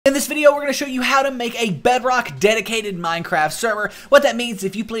this video, we're going to show you how to make a Bedrock dedicated Minecraft server. What that means,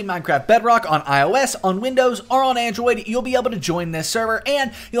 if you play Minecraft Bedrock on iOS, on Windows, or on Android, you'll be able to join this server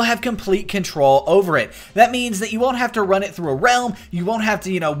and you'll have complete control over it. That means that you won't have to run it through a realm. You won't have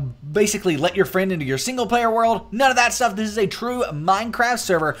to, basically let your friend into your single player world. None of that stuff. This is a true Minecraft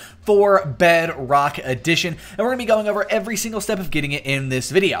server for Bedrock Edition, and we're going to be going over every single step of getting it in this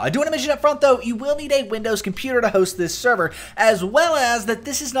video. I do want to mention up front, though, you will need a Windows computer to host this server, as well as that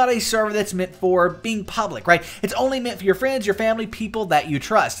this is not a server that's meant for being public, right? It's only meant for your friends, your family, people that you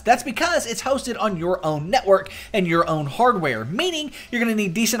trust. That's because it's hosted on your own network and your own hardware, meaning you're going to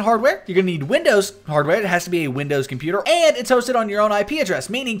need decent hardware, you're going to need Windows hardware, it has to be a Windows computer, and it's hosted on your own IP address,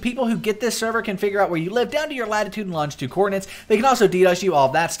 meaning people who get this server can figure out where you live down to your latitude and longitude coordinates. They can also DDoS you, all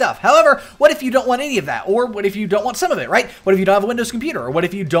of that stuff. However, what if you don't want any of that? Or what if you don't want some of it, right? What if you don't have a Windows computer? Or what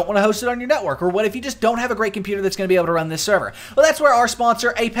if you don't want to host it on your network? Or what if you just don't have a great computer that's going to be able to run this server? Well, that's where our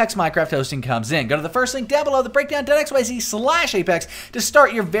sponsor, Apex Minecraft Hosting, comes in. Go to the first link down below, the breakdown.xyz/Apex, to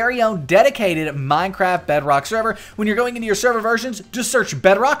start your very own dedicated Minecraft Bedrock server. When you're going into your server versions, just search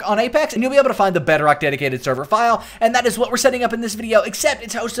Bedrock on Apex, and you'll be able to find the Bedrock dedicated server file, and that is what we're setting up in this video, except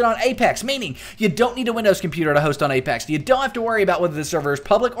it's hosted on Apex, meaning you don't need a Windows computer to host on Apex. You don't have to worry about whether the server is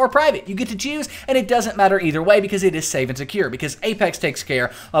public or private. You get to choose, and it doesn't matter either way because it is safe and secure, because Apex takes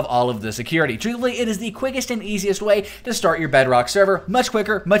care of all of the security. Truthfully, it is the quickest and easiest way to start your Bedrock server. Much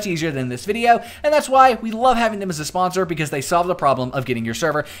quicker, much easier than this video, and that's why we love having them as a sponsor, because they solve the problem of getting your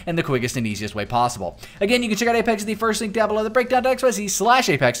server in the quickest and easiest way possible. Again, you can check out Apex at the first link down below, the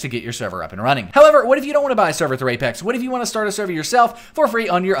breakdown.xyz/Apex, to get your server up and running. However, what if you don't want to buy a server through Apex? What if you want to start a server yourself for free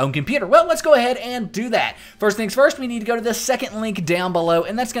on your own computer? Well, let's go ahead and do that. First things first, we need to go to the second link down below,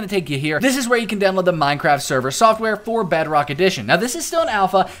 and that's going to take you here. This is where you can download the Minecraft server software for Bedrock Edition. Now, this is still an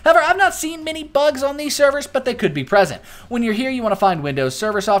alpha. However, I've not seen many bugs on these servers, but they could be present. When you're here, you want to find Windows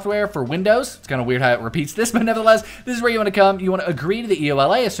server software for Windows. It's kind of weird how it repeats this, but nevertheless, this is where you want to come. You want to agree to the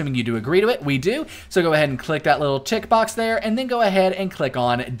EOLA, assuming you do agree to it. We do. So go ahead and click that little tick box there, and then go ahead and click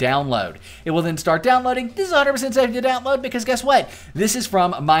on download. It will then start downloading. This is 100% safe to download because guess what? This is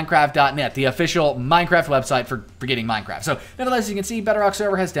from Minecraft.net, the official Minecraft website for getting Minecraft. So nevertheless, you can see Bedrock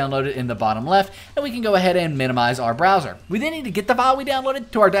server has downloaded in the bottom left, and we can go ahead and minimize our browser. We then need to get the file we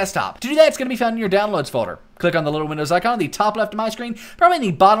downloaded to our desktop. To do that, it's going to be found in your downloads folder. Click on the little Windows icon on the top left of my screen, probably in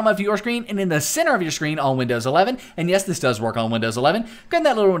the bottom left of your screen, and in the center of your screen on Windows 11. And yes, this does work on Windows 11. Click on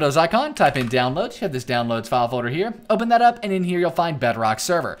that little Windows icon, type in downloads. You have this downloads file folder here. Open that up, and in here you'll find Bedrock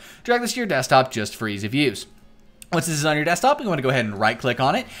server. Drag this to your desktop just for ease of use. Once this is on your desktop, you want to go ahead and right-click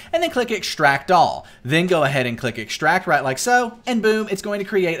on it, and then click Extract All. Then go ahead and click Extract, right like so, and boom, it's going to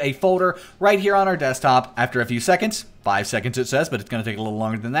create a folder right here on our desktop after a few seconds. 5 seconds it says, but it's going to take a little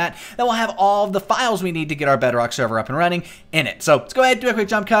longer than that. That will have all of the files we need to get our Bedrock server up and running in it. So let's go ahead and do a quick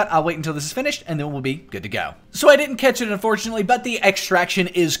jump cut. I'll wait until this is finished, and then we'll be good to go. So I didn't catch it, unfortunately, but the extraction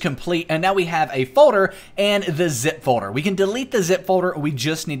is complete, and now we have a folder and the zip folder. We can delete the zip folder. We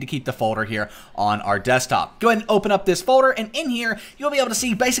just need to keep the folder here on our desktop. Go ahead and open up this folder, and in here, you'll be able to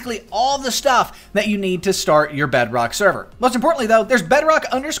see basically all the stuff that you need to start your Bedrock server. Most importantly, though, there's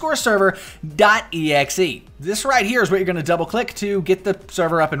bedrock_server.exe. This right here is what you're going to double click to get the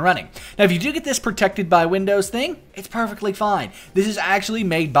server up and running. Now, if you do get this protected by Windows thing, it's perfectly fine. This is actually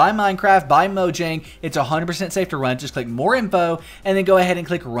made by Minecraft, by Mojang. It's 100% safe to run. Just click more info and then go ahead and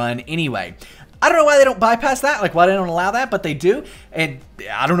click run anyway. I don't know why they don't bypass that, like why they don't allow that, but they do, and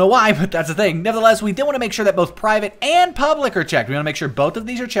I don't know why, but that's the thing. Nevertheless, we do want to make sure that both private and public are checked. We want to make sure both of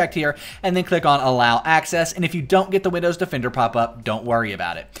these are checked here, and then click on Allow Access, and if you don't get the Windows Defender pop-up, don't worry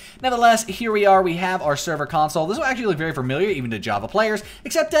about it. Nevertheless, here we are. We have our server console. This will actually look very familiar, even to Java players,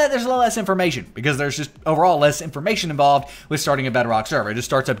 except there's a little less information, because there's just overall less information involved with starting a Bedrock server. It just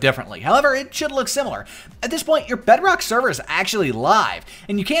starts up differently. However, it should look similar. At this point, your Bedrock server is actually live,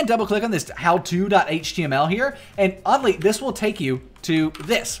 and you can double-click on this how-to.html here, and oddly, this will take you to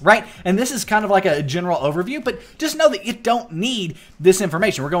this, right? And this is kind of like a general overview, but just know that you don't need this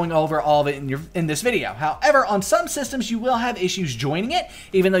information. We're going over all of it in this video. However, on some systems, you will have issues joining it,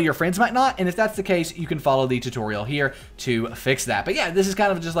 even though your friends might not, and if that's the case, you can follow the tutorial here to fix that. But yeah, this is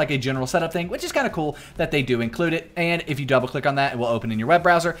kind of just like a general setup thing, which is kind of cool that they do include it, and if you double click on that, it will open in your web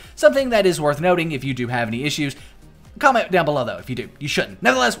browser. Something that is worth noting if you do have any issues. Comment down below, though, if you do. You shouldn't.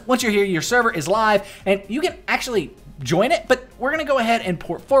 Nevertheless, once you're here, your server is live, and you can actually join it, but we're going to go ahead and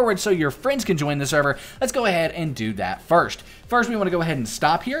port forward so your friends can join the server. Let's go ahead and do that first. First, we want to go ahead and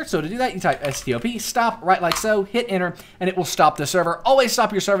stop here. So to do that, you type stop, stop, right like so, hit enter, and it will stop the server. Always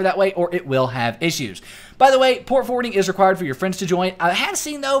stop your server that way, or it will have issues. By the way, port forwarding is required for your friends to join. I have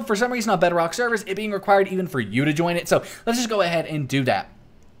seen, though, for some reason on Bedrock servers, it being required even for you to join it. So let's just go ahead and do that.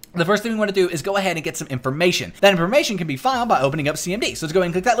 the first thing we want to do is go ahead and get some information. That information can be filed by opening up CMD. So let's go ahead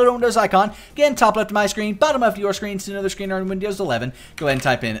and click that little Windows icon. Again, top left of my screen, bottom left of your screen, to another screen on Windows 11. Go ahead and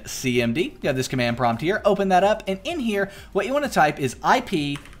type in CMD. You have this command prompt here. Open that up, and in here, what you want to type is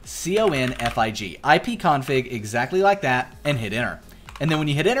IP config. IP config, exactly like that, and hit enter. And then when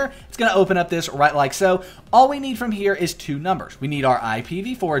you hit enter, it's going to open up this right like so. All we need from here is two numbers. We need our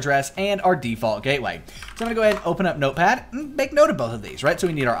IPv4 address and our default gateway. So I'm going to go ahead and open up Notepad and make note of both of these, right? So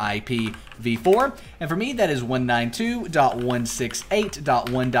we need our IPv4. And for me, that is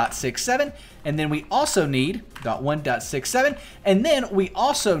 192.168.1.67. And then we also need .1.67. And then we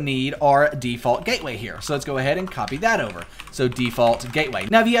also need our default gateway here. So let's go ahead and copy that over. So default gateway.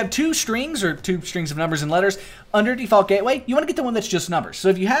 Now, if you have two strings or two strings of numbers and letters under default gateway, you want to get the one that's just numbers. So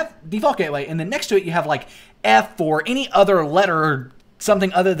if you have default gateway and then next to it you have like F or any other letter or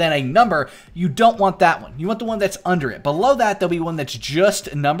something other than a number, you don't want that one. You want the one that's under it. Below that, there'll be one that's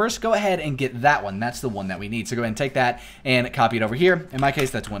just numbers. Go ahead and get that one. That's the one that we need. So go ahead and take that and copy it over here. In my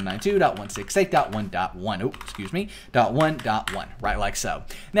case, that's 192.168.1.1. Oh, excuse me, .1.1, right like so.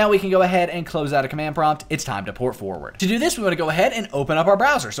 Now we can go ahead and close out a command prompt. It's time to port forward. To do this, we want to go ahead and open up our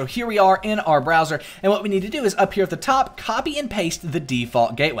browser. So here we are in our browser, and what we need to do is up here at the top, copy and paste the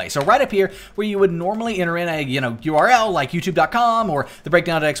default gateway. So right up here, where you would normally enter in a URL like youtube.com or the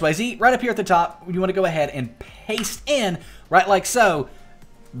breakdown to XYZ, right up here at the top, you want to go ahead and paste in, right like so,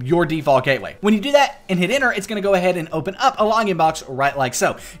 your default gateway. When you do that and hit enter, it's going to go ahead and open up a login box right like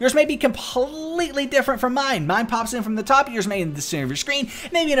so. Yours may be completely different from mine. Mine pops in from the top, yours may in the center of your screen,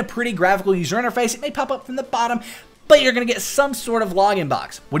 maybe in a pretty graphical user interface. It may pop up from the bottom, but you're going to get some sort of login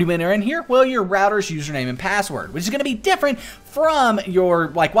box. What do you enter in here? Well, your router's username and password, which is going to be different from your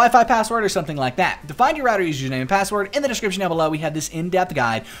like Wi-Fi password or something like that. To find your router username and password, in the description down below, we have this in-depth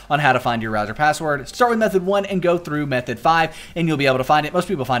guide on how to find your router password. Start with method 1 and go through method 5, and you'll be able to find it. Most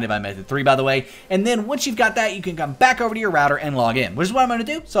people find it by method 3, by the way. And then once you've got that, you can come back over to your router and log in, which is what I'm going to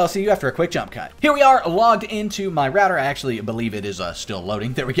do. So I'll see you after a quick jump cut. Here we are logged into my router. I actually believe it is still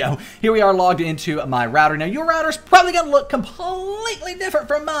loading. There we go. Here we are logged into my router. Now your router's probably going to look completely different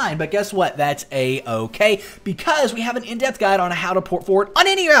from mine, but guess what? That's a-okay, because we have an in-depth guide on how to port forward on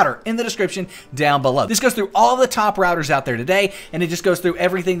any router in the description down below. This goes through all the top routers out there today, and it just goes through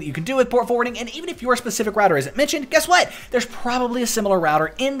everything that you can do with port forwarding. And even if your specific router isn't mentioned, guess what? There's probably a similar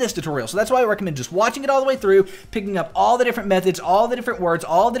router in this tutorial. So that's why I recommend just watching it all the way through, picking up all the different methods, all the different words,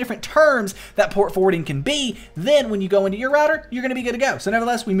 all the different terms that port forwarding can be. Then when you go into your router, you're going to be good to go. So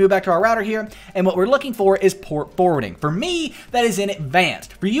nevertheless, we move back to our router here, and what we're looking for is port forwarding. For me, that is in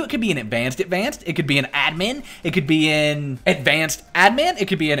advanced. For you, it could be an advanced. It could be an admin. It could be in advanced admin. It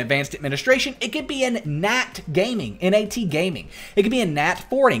could be in advanced administration. It could be in NAT gaming, NAT gaming. It could be in NAT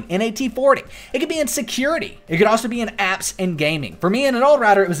forwarding, NAT forwarding. It could be in security. It could also be in apps and gaming. For me, in an old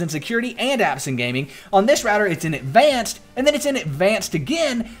router, it was in security and apps and gaming. On this router, it's in advanced, and then it's in advanced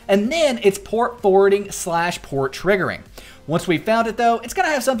again, and then it's port forwarding / port triggering. Once we've found it, though, it's going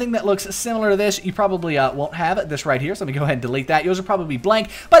to have something that looks similar to this. You probably won't have this right here, so let me go ahead and delete that. Yours will probably be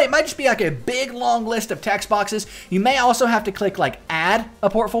blank, but it might just be like a big, long list of text boxes. You may also have to click, like, add a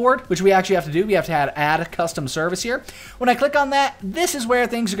port forward, which we actually have to do. We have to add a custom service here. When I click on that, this is where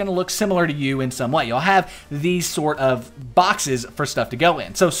things are going to look similar to you in some way. You'll have these sort of boxes for stuff to go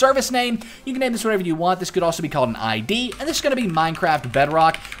in. So service name, you can name this whatever you want. This could also be called an ID, and this is going to be Minecraft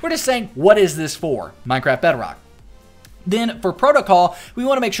Bedrock. We're just saying, what is this for? Minecraft Bedrock. Then for protocol, we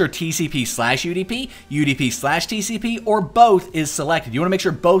want to make sure TCP/UDP, UDP/TCP, or both is selected. You want to make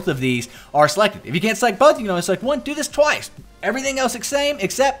sure both of these are selected. If you can't select both, you can only select one. Do this twice. Everything else is the same,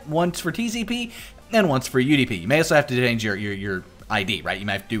 except one's for TCP and one's for UDP. You may also have to change your ID, right? You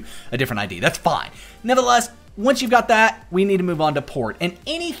might have to do a different ID. That's fine. Nevertheless, once you've got that, we need to move on to port. And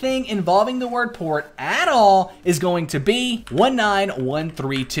anything involving the word port at all is going to be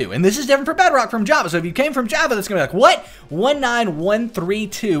 19132. And this is different for Bedrock from Java. So if you came from Java, that's going to be like, what?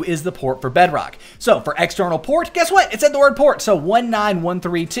 19132 is the port for Bedrock. So for external port, guess what? It said the word port. So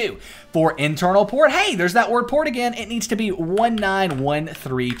 19132. For internal port, hey, there's that word port again. It needs to be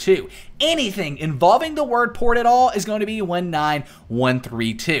 19132. Anything involving the word port at all is going to be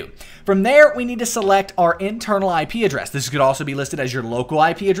 19132. From there, we need to select our internal IP address. This could also be listed as your local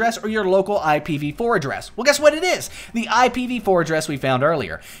IP address or your local IPv4 address. Well, guess what it is? The IPv4 address we found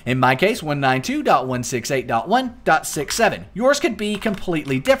earlier. In my case, 192.168.1.67. Yours could be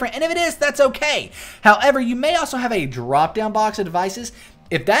completely different, and if it is, that's okay. However, you may also have a drop-down box of devices.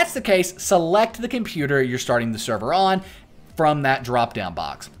 If that's the case, select the computer you're starting the server on. from that drop down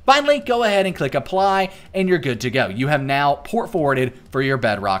box. Finally, go ahead and click apply and you're good to go. You have now port forwarded for your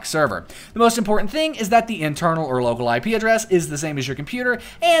Bedrock server. The most important thing is that the internal or local IP address is the same as your computer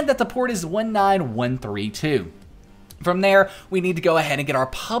and that the port is 19132. From there, we need to go ahead and get our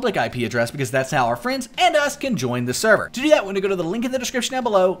public IP address because that's how our friends and us can join the server. To do that, we're going to go to the link in the description down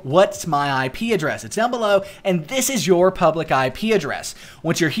below. What's my IP address? It's down below, and this is your public IP address.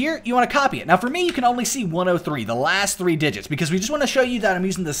 Once you're here, you want to copy it. Now, for me, you can only see 103, the last 3 digits, because we just want to show you that I'm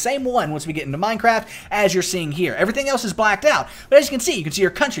using the same one once we get into Minecraft as you're seeing here. Everything else is blacked out, but as you can see your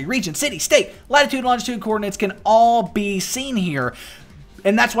country, region, city, state, latitude, longitude, coordinates can all be seen here.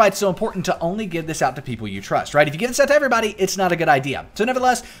 And that's why it's so important to only give this out to people you trust, right? If you give this out to everybody, it's not a good idea. So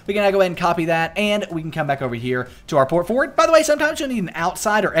nevertheless, we can now go ahead and copy that, and we can come back over here to our port forward. By the way, sometimes you'll need an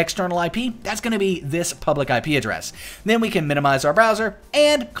outside or external IP. That's going to be this public IP address. Then we can minimize our browser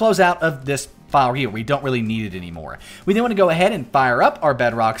and close out of this file here. We don't really need it anymore. We then want to go ahead and fire up our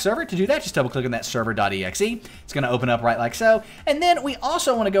Bedrock server. To do that, just double click on that server.exe. It's going to open up right like so. And then we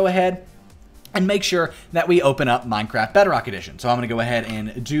also want to go ahead and make sure that we open up Minecraft Bedrock Edition. So I'm going to go ahead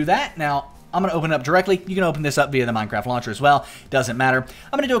and do that. Now, I'm going to open it up directly. You can open this up via the Minecraft launcher as well. Doesn't matter.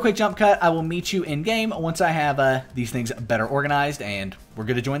 I'm going to do a quick jump cut. I will meet you in game once I have these things better organized and we're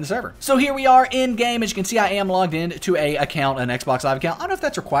going to join the server. So here we are in game. As you can see, I am logged in to an Xbox Live account. I don't know if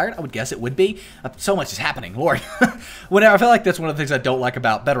that's required. I would guess it would be. So much is happening, Lord. Whenever I feel like that's one of the things I don't like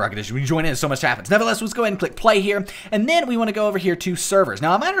about Bedrock Edition. When you join in, so much happens. Nevertheless, let's go ahead and click play here. And then we want to go over here to servers.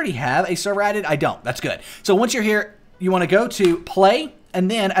 Now, I might already have a server added. I don't. That's good. So once you're here, you want to go to play. And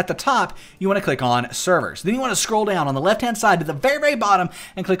then at the top, you want to click on servers. Then you want to scroll down on the left-hand side to the very, very bottom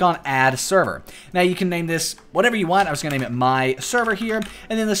and click on add server. Now you can name this whatever you want. I was going to name it my server here.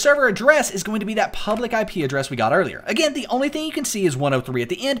 And then the server address is going to be that public IP address we got earlier. Again, the only thing you can see is 103 at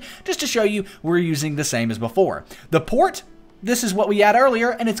the end, just to show you we're using the same as before. The port, this is what we had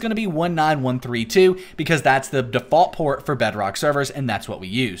earlier, and it's going to be 19132 because that's the default port for Bedrock servers, and that's what we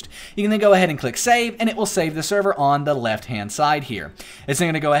used. You can then go ahead and click save, and it will save the server on the left-hand side here. It's then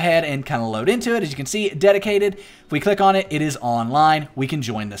going to go ahead and kind of load into it. As you can see, dedicated. If we click on it, it is online. We can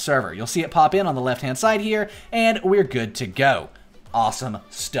join the server. You'll see it pop in on the left-hand side here, and we're good to go. Awesome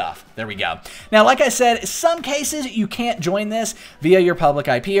stuff. There we go. Now, like I said, in some cases you can't join this via your public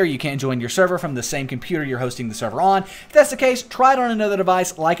IP, or you can't join your server from the same computer you're hosting the server on. If that's the case, try it on another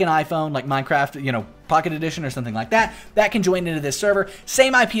device like an iPhone, like Minecraft, Pocket Edition or something like that. That can join into this server.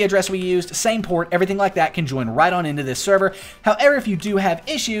 Same IP address we used, same port, everything like that can join right on into this server. However, if you do have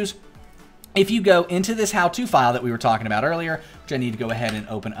issues, if you go into this how-to file that we were talking about earlier, which I need to go ahead and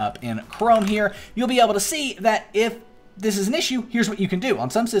open up in Chrome here, you'll be able to see that if this is an issue, here's what you can do.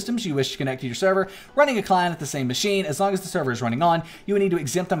 On some systems, you wish to connect to your server, running a client at the same machine. As long as the server is running on, you would need to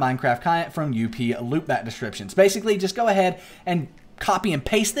exempt the Minecraft client from UP loopback descriptions. Basically, just go ahead and copy and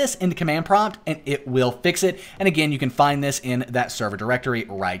paste this into command prompt and it will fix it. And again, you can find this in that server directory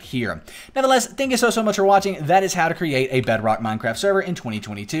right here. Nevertheless, thank you so much for watching. That is how to create a Bedrock Minecraft server in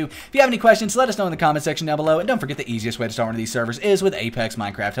 2022. If you have any questions, let us know in the comment section down below. And don't forget the easiest way to start one of these servers is with Apex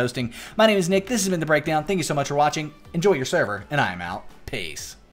Minecraft hosting. My name is Nick. This has been The Breakdown. Thank you so much for watching. Enjoy your server, and I am out. Peace.